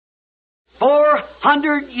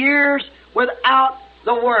400 years without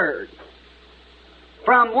the Word.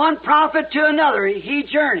 From one prophet to another he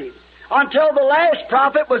journeyed, until the last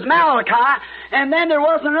prophet was Malachi, and then there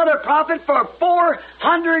was another prophet for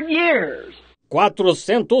 400 years.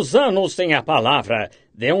 400 anos sem a palavra.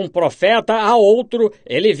 De um profeta a outro,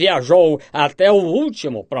 ele viajou até o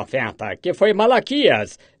último profeta, que foi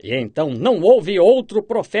Malaquias. E então não houve outro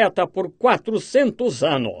profeta por 400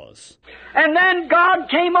 anos. And then God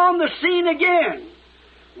came on the scene again.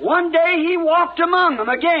 One day he walked among them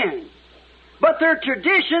again. But their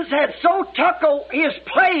traditions had so took his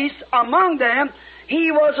place among them,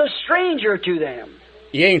 he was a stranger to them.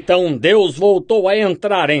 E então Deus voltou a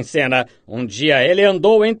entrar em cena. Um dia ele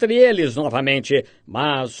andou entre eles novamente,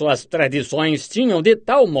 mas suas tradições tinham de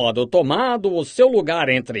tal modo tomado o seu lugar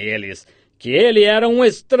entre eles, que ele era um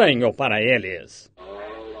estranho para eles.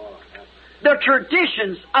 The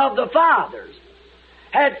traditions of the fathers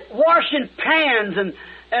had washing pans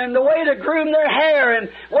and the way to groom their hair and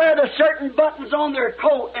wear the certain buttons on their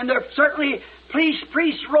coat and their certainly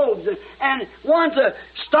priest robes, and one's a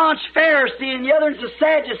staunch Pharisee and the other's a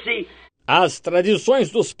Sadducee. As tradições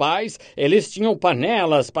dos pais, eles tinham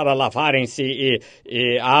panelas para lavarem-se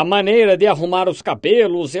e a maneira de arrumar os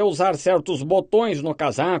cabelos e usar certos botões no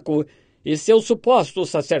casaco, e seus supostos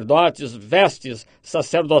sacerdotes, vestes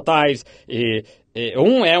sacerdotais, e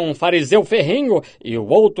um é um fariseu ferrenho e o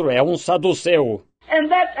outro é um saduceu. And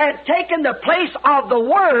that had taken the place of the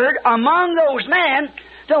word among those men.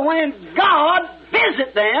 So when God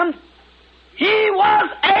visited them, he was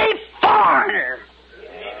a foreigner.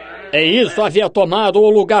 E isso havia tomado o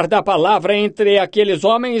lugar da palavra entre aqueles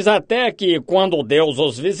homens até que, quando Deus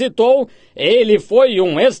os visitou, ele foi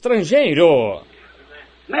um estrangeiro.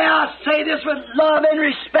 May I say this with love and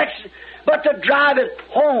respect, but to drive it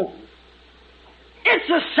home. It's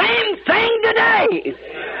the same thing today.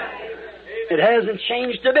 It hasn't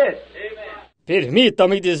changed a bit.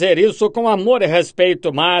 Permitam-me dizer isso com amor e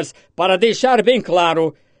respeito, mas, para deixar bem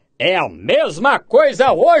claro, é a mesma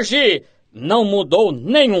coisa hoje, não mudou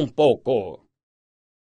nem um pouco.